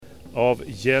Av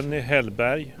Jenny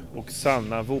Hellberg och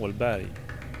Sanna Wåhlberg.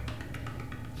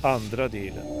 Andra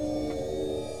delen.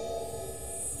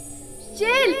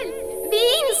 Hjälp! Vi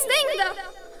är instängda!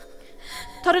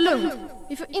 Ta det lugnt.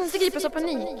 Vi får inte gripas av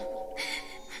panik.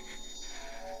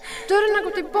 Dörren har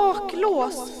gått i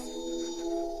baklås.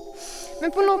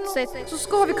 Men på något sätt så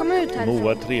ska vi komma ut härifrån.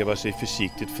 Moa trevar sig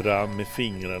försiktigt fram med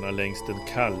fingrarna längs den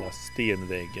kalla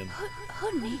stenväggen.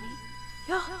 Hörni,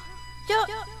 jag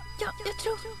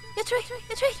tror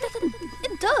jag hittat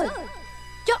en dörr.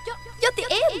 Ja, det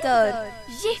är en dörr.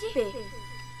 Jippi!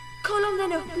 Kolla om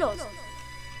den är upplåst.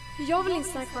 Jag vill inte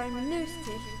stanna kvar en minut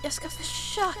till. Jag ska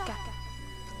försöka.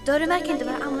 Dörren verkar inte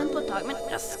vara använd på ett tag, men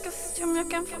jag ska se om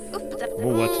jag kan få upp den.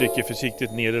 Moa trycker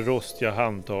försiktigt ner det rostiga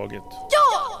handtaget.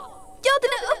 Ja,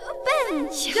 den är öppen!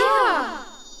 Ja!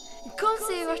 Kom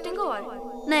se vart den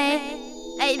går.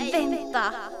 Nej,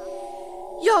 vänta.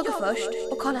 Jag går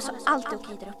först och kollar så allt är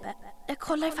okej där uppe. Jag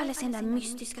kollar ifall jag ser den där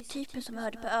mystiska typen som vi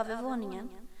hörde på övervåningen.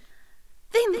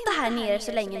 Vänta här nere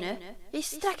så länge nu. Vi är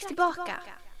strax tillbaka.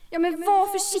 Ja, men var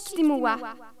försiktig,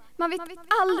 Moa. Man vet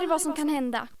aldrig vad som kan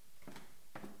hända.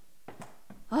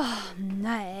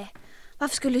 Nej.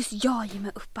 Varför skulle jag ge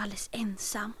mig upp alldeles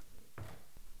ensam?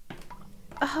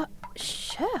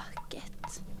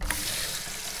 Köket.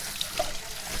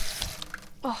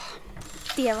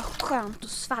 Det var skönt att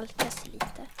svalka sig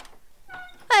lite.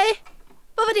 Nej,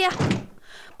 vad var det?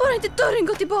 Bara inte dörren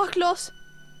gått i baklås.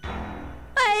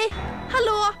 Nej,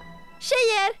 hallå,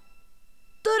 tjejer.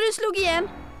 Dörren slog igen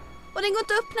och den går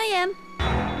inte att öppna igen.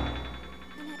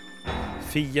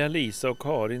 Fia, Lisa och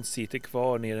Karin sitter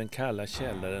kvar ner i den kalla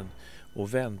källaren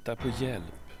och väntar på hjälp.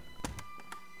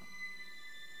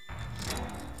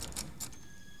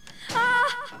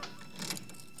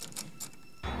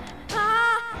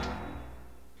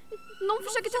 Någon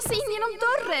försöker ta sig in genom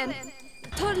dörren.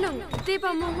 Ta det lugnt, det är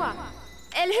bara Moa.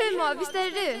 Eller hur, Moa? Visst är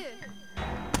det du?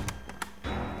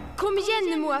 Kom igen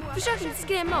nu, Moa. Försök inte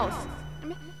skrämma oss.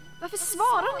 Men varför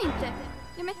svarar hon inte?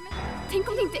 Ja, men, tänk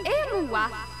om det inte är Moa.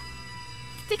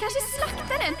 Det kanske är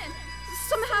slaktaren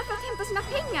som är här för att hämta sina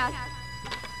pengar.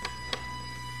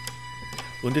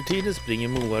 Under tiden springer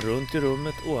Moa runt i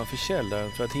rummet ovanför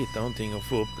källaren för att hitta någonting att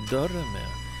få upp dörren med.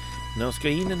 När hon ska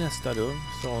in i nästa rum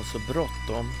så har hon så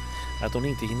bråttom att hon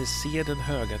inte hinner se den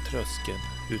höga tröskeln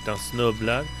utan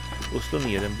snubblar och slår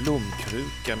ner en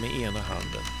blomkruka med ena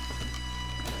handen.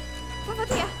 Vad var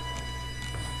det?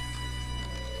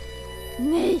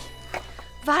 Nej,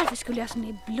 varför skulle jag slå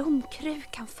ner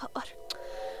blomkrukan för?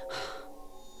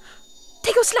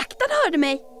 Tänk om slaktaren hörde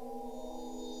mig.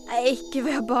 Nej, gud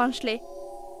vad jag är barnslig.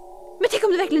 Men tänk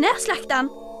om det verkligen är slaktaren.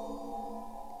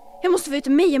 Jag måste få ut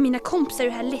mig och mina kompisar ur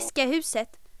det här läskiga huset.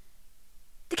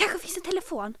 Det kanske finns en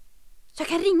telefon. Så jag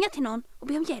kan ringa till någon och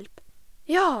be om hjälp.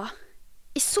 Ja,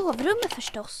 i sovrummet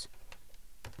förstås.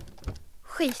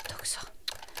 Skit också.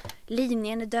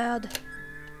 Linjen är död.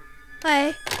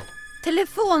 Nej,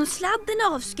 telefonsladden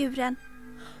är avskuren.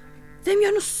 Vem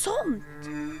gör något sånt?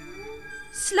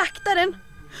 Slaktaren.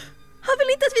 Han vill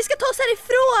inte att vi ska ta oss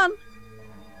härifrån.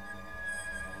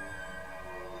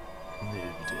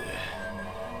 Nu du.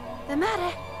 Vem är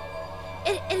det?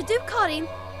 Är det du, Karin?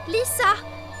 Lisa?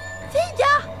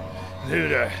 Fia? Nu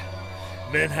du.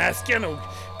 Men här ska jag nog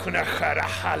kunna skära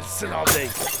halsen av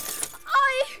dig.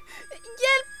 Aj!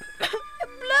 Hjälp! Jag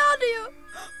blöder ju.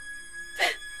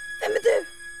 Vem är du?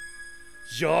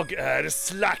 Jag är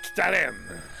slaktaren.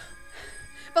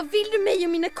 Vad vill du mig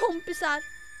och mina kompisar?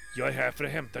 Jag är här för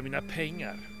att hämta mina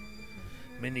pengar.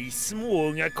 Men ni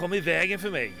småungar kom i vägen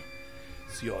för mig.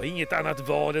 Så jag har inget annat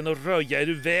val än att röja er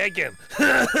ur vägen.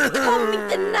 Kom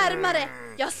inte närmare!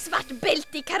 Jag har svart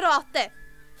bälte i karate.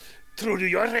 Tror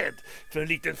du jag är rädd för en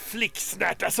liten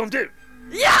flicksnärta som du?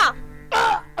 Ja!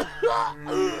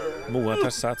 Moa tar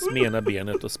sats med ena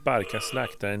benet och sparkar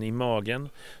slaktaren i magen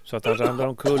så att han ramlar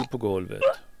omkull på golvet.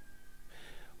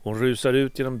 Hon rusar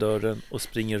ut genom dörren och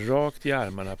springer rakt i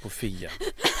armarna på Fia.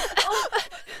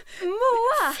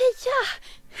 Moa! Fia!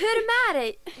 Hur är det med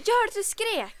dig? Gör att du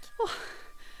skrek.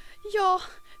 Ja,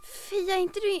 Fia, är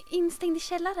inte du instängd i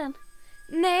källaren?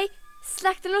 Nej,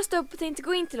 slaktaren låste upp och tänkte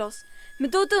gå in till oss.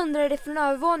 Men då dundrade det från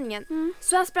övervåningen.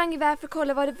 Så han sprang iväg för att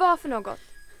kolla vad det var för något.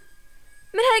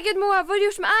 Men herregud, Moa, vad har du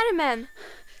gjort med armen?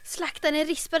 Slaktaren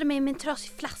rispade mig med en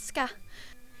trasig flaska.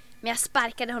 Men jag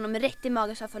sparkade honom rätt i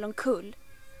magen så han föll omkull.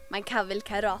 Man kan väl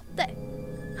karate?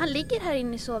 Han ligger här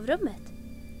inne i sovrummet.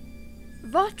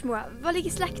 Vart, Moa? Var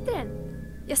ligger slaktaren?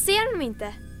 Jag ser honom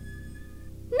inte.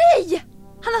 Nej!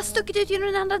 Han har stuckit ut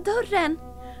genom den andra dörren.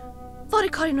 Var är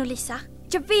Karin och Lisa?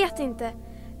 Jag vet inte.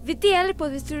 Vi delade på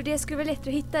att vi trodde det skulle vara lätt att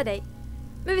hitta dig.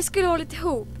 Men vi skulle hålla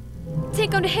ihop.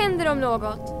 Tänk om det händer om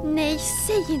något. Nej,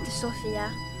 säg inte så,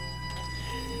 Fia.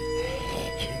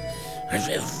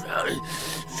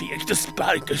 Fegt och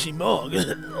sparkas i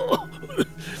magen.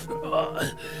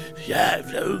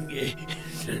 Jävla unge.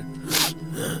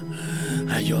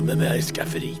 Han jobbar med i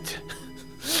skafferiet.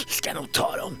 Ska nog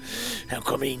ta dem. Han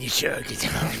kommer in i köket.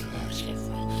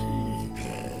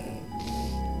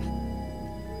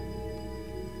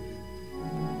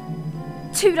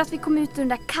 Tur att vi kom ut ur den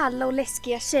där kalla och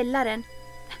läskiga källaren.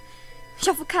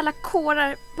 Jag får kalla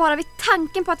kårar bara vid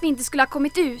tanken på att vi inte skulle ha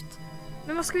kommit ut.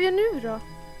 Men vad ska vi göra nu då?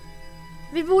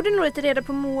 Vi borde nog lite reda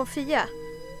på Moa och Fia.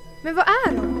 Men vad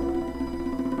är de?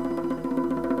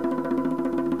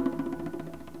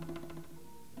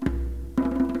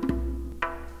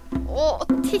 Åh,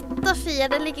 titta Fia,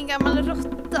 där ligger en gammal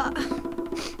råtta.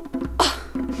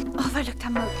 Åh, vad det luktar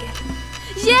mögel.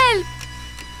 Hjälp!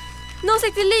 Någon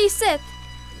släckte lyset.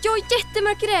 Jag är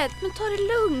jättemörkrädd. Men ta det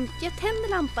lugnt, jag tänder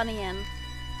lampan igen.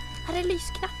 Här är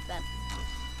lysknappen.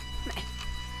 Nej.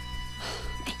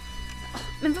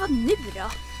 Men vad nu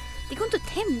då? Det går inte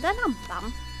att tända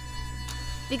lampan.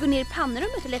 Vi går ner i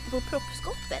pannrummet och letar på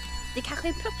proppskåpet. Det kanske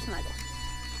är en propp som har gått.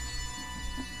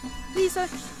 Lisa,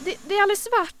 det är alldeles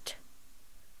svart.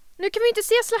 Nu kan vi inte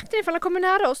se slakten ifall han kommer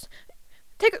nära oss.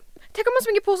 Tänk om man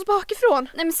springer på oss bakifrån.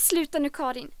 Nej men sluta nu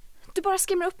Karin. Du bara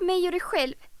skrämmer upp mig och dig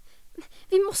själv.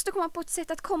 Vi måste komma på ett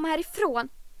sätt att komma härifrån.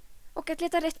 Och att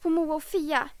leta rätt på Moa och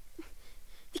Fia.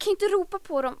 Vi kan inte ropa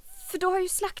på dem, för då har ju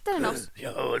slaktaren oss.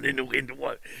 Jag hör det nog ändå.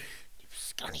 Nu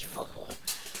ska ni få.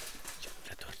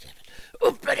 Jävla dörrjävel.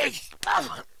 Upp med dig!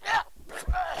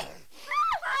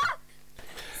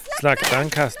 Slaktaren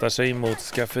kastar sig mot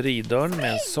skafferidörren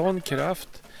med en sån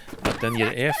kraft att den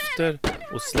ger efter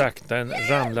och slaktaren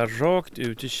ramlar rakt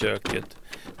ut i köket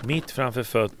mitt framför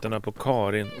fötterna på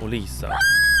Karin och Lisa.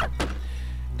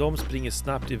 De springer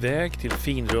snabbt iväg till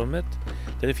finrummet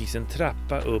där det finns en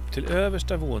trappa upp till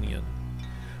översta våningen.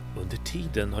 Under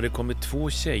tiden har det kommit 2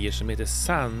 tjejer som heter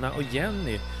Sanna och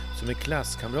Jenny som är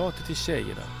klasskamrater till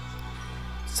tjejerna.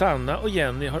 Sanna och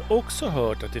Jenny har också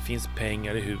hört att det finns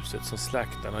pengar i huset som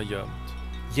slaktaren har gömt.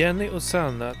 Jenny och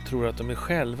Sanna tror att de är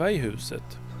själva i huset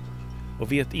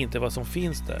och vet inte vad som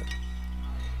finns där.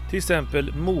 Till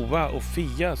exempel Moa och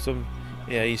Fia som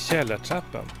är i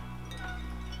källartrappan.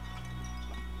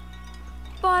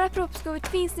 Bara proppskåpet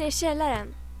finns nere i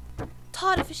källaren.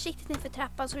 Ta det försiktigt ner för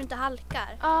trappan så du inte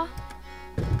halkar. Ja.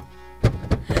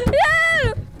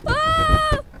 Hjälp!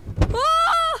 Åh!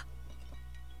 Åh!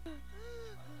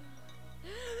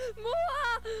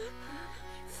 Moa!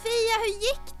 Fia, hur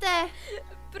gick det?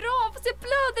 Bra, fast jag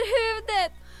blöder i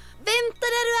huvudet. Vänta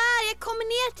där du är, jag kommer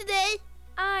ner till dig.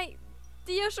 Aj,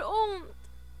 det gör så ont.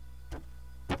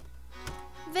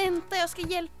 Vänta, jag ska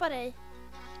hjälpa dig.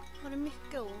 Har du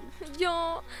mycket ont?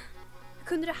 Ja,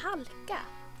 Kunde du halka?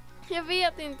 jag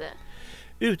vet inte.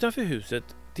 Utanför huset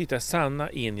tittar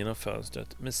Sanna in genom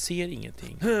fönstret men ser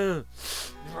ingenting.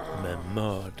 Men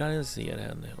mördaren ser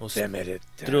henne och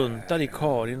struntar i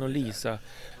Karin och Lisa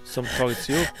som tagit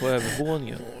sig upp på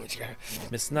övervåningen.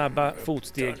 Med snabba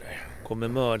fotsteg kommer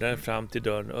mördaren fram till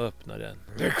dörren och öppnar den.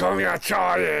 Nu kommer jag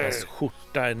ta er! Hans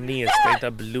skjorta är nedstänkt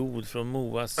av blod från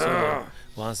Moas sår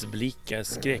och hans blick är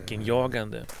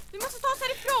skräckenjagande. Vi måste ta oss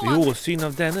härifrån. Vid åsyn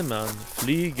av denne man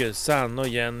flyger Sanna och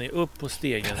Jenny upp på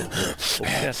stegen och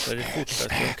klättrar det fortast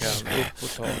de kan upp på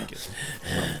taket.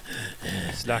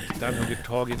 Slaktaren hugger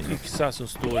tag i en yxa som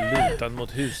står lutad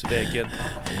mot husväggen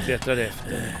och klättrar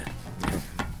efter.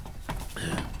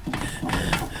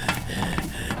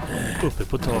 Uppe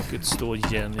på taket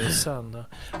står Jenny och Sanna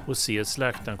och ser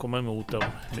slaktaren komma emot dem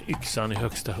med yxan i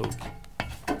högsta hugg.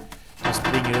 De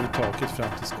springer över taket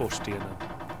fram till skorstenen.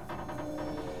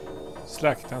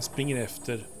 Slaktaren springer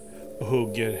efter och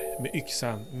hugger med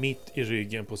yxan mitt i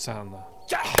ryggen på Sanna.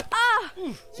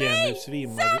 Jenny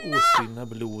svimmar vid åsynen av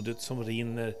blodet som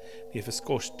rinner nerför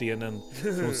skorstenen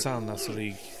från Sannas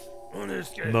rygg.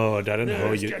 Mördaren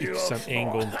höjer yxan en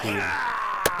gång till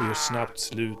och gör snabbt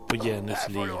slut på Jennys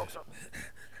liv.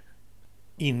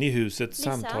 Inne i huset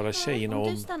samtalar tjejerna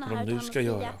om vad de nu ska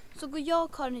göra. Så går jag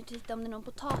och Karin ut och tittar om det är någon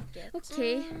på taket.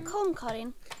 Okej. Kom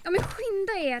Karin. Ja men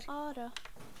skynda er. Ja då.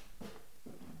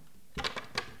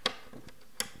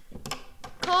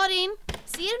 Karin,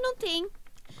 ser du någonting?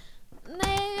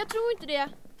 Nej, jag tror inte det.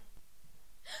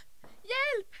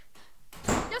 Hjälp!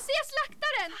 Jag ser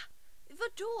slaktaren!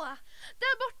 Vadå?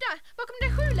 Där borta, bakom det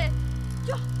där skjulet.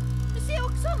 Ja, du ser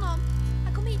också honom.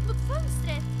 Han kommer hit mot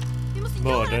fönstret. Vi måste göra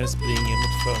Mördaren någonting. springer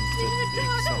mot fönstret med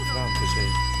yxan framför sig.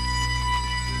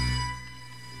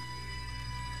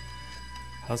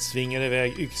 Han svingar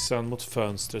iväg yxan mot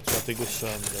fönstret så att det går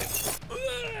sönder.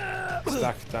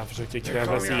 Slaktaren försöker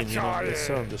kravla sig in genom det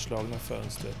sönderslagna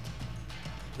fönstret.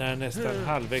 När han nästan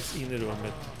halvvägs in i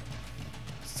rummet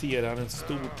ser han en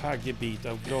stor taggig bit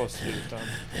av glasrutan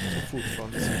som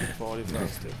fortfarande sitter kvar i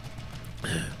fönstret.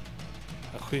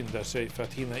 Han skyndar sig för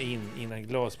att hinna in innan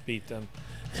glasbiten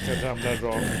ska ramla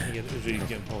rakt ner i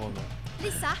ryggen på honom.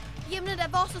 Lisa, ge mig den där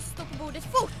vasen som står på bordet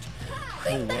fort!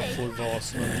 Skynda Moa dig! får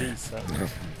vasen av Lisa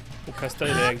och kastar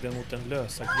iväg den mot den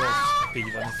lösa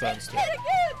glasskivan i fönstret.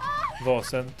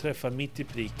 Vasen träffar mitt i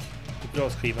prick och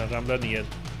glasskivan ramlar ner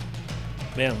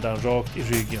med ändan rakt i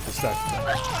ryggen på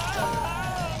slaktaren.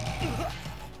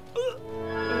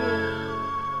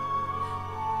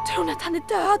 Tror ni att han är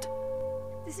död?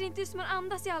 Det ser inte ut som han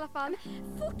andas i alla fall.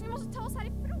 Fort, vi måste ta oss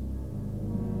härifrån.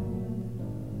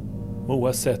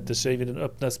 Moa sätter sig vid den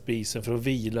öppna spisen för att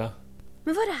vila.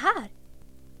 Men vad är det här?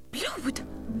 Blod!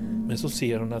 Men så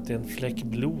ser hon att det är en fläck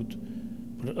blod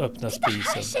på den öppna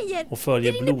spisen tjejer! och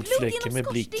följer Det rinner blodfläcken blod med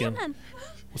genom blicken skorstenen.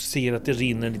 och ser att det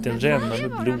rinner en liten ränna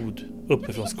med blod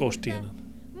uppifrån skorstenen.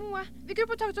 Moa, vi går upp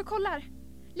på taket och kollar.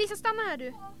 Lisa, stanna här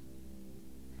du.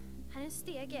 Här är en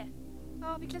stege.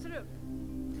 Ja, vi klättrar upp.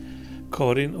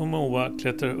 Karin och Moa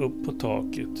klättrar upp på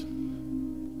taket.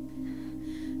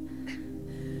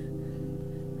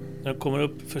 När de kommer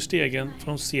upp för stegen får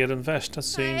de se den värsta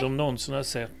syn de någonsin har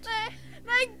sett.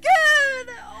 Men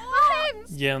gud! Vad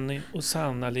hemskt! Jenny och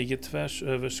Sanna ligger tvärs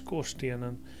över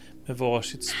skorstenen med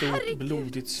varsitt stort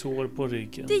blodigt sår på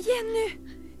ryggen. Det är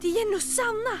Jenny och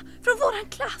Sanna från våran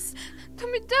klass. De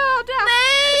är döda!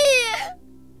 Nej!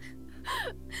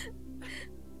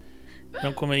 När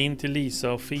de kommer in till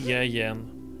Lisa och Fia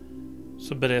igen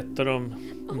så berättar de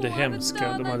om det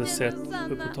hemska de hade sett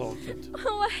uppe på taket.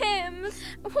 Vad hemskt.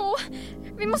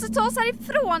 Vi måste ta oss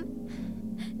härifrån.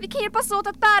 Vi kan hjälpas åt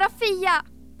att bära Fia.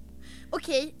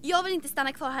 Okej, jag vill inte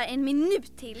stanna kvar här en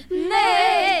minut till.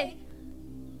 Nej!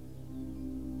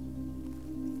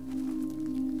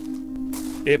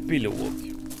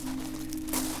 Epilog.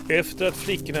 Efter att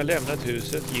flickorna lämnat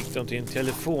huset gick de till en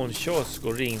telefonkiosk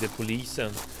och ringde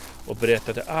polisen och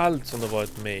berättade allt som de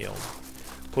varit med om.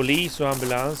 Polis och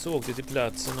ambulans åkte till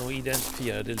platsen och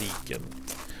identifierade liken.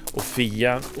 Och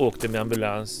Fia åkte med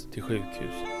ambulans till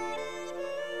sjukhus.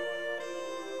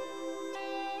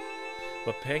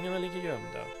 Var pengarna ligger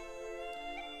gömda,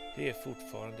 det är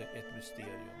fortfarande ett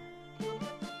mysterium.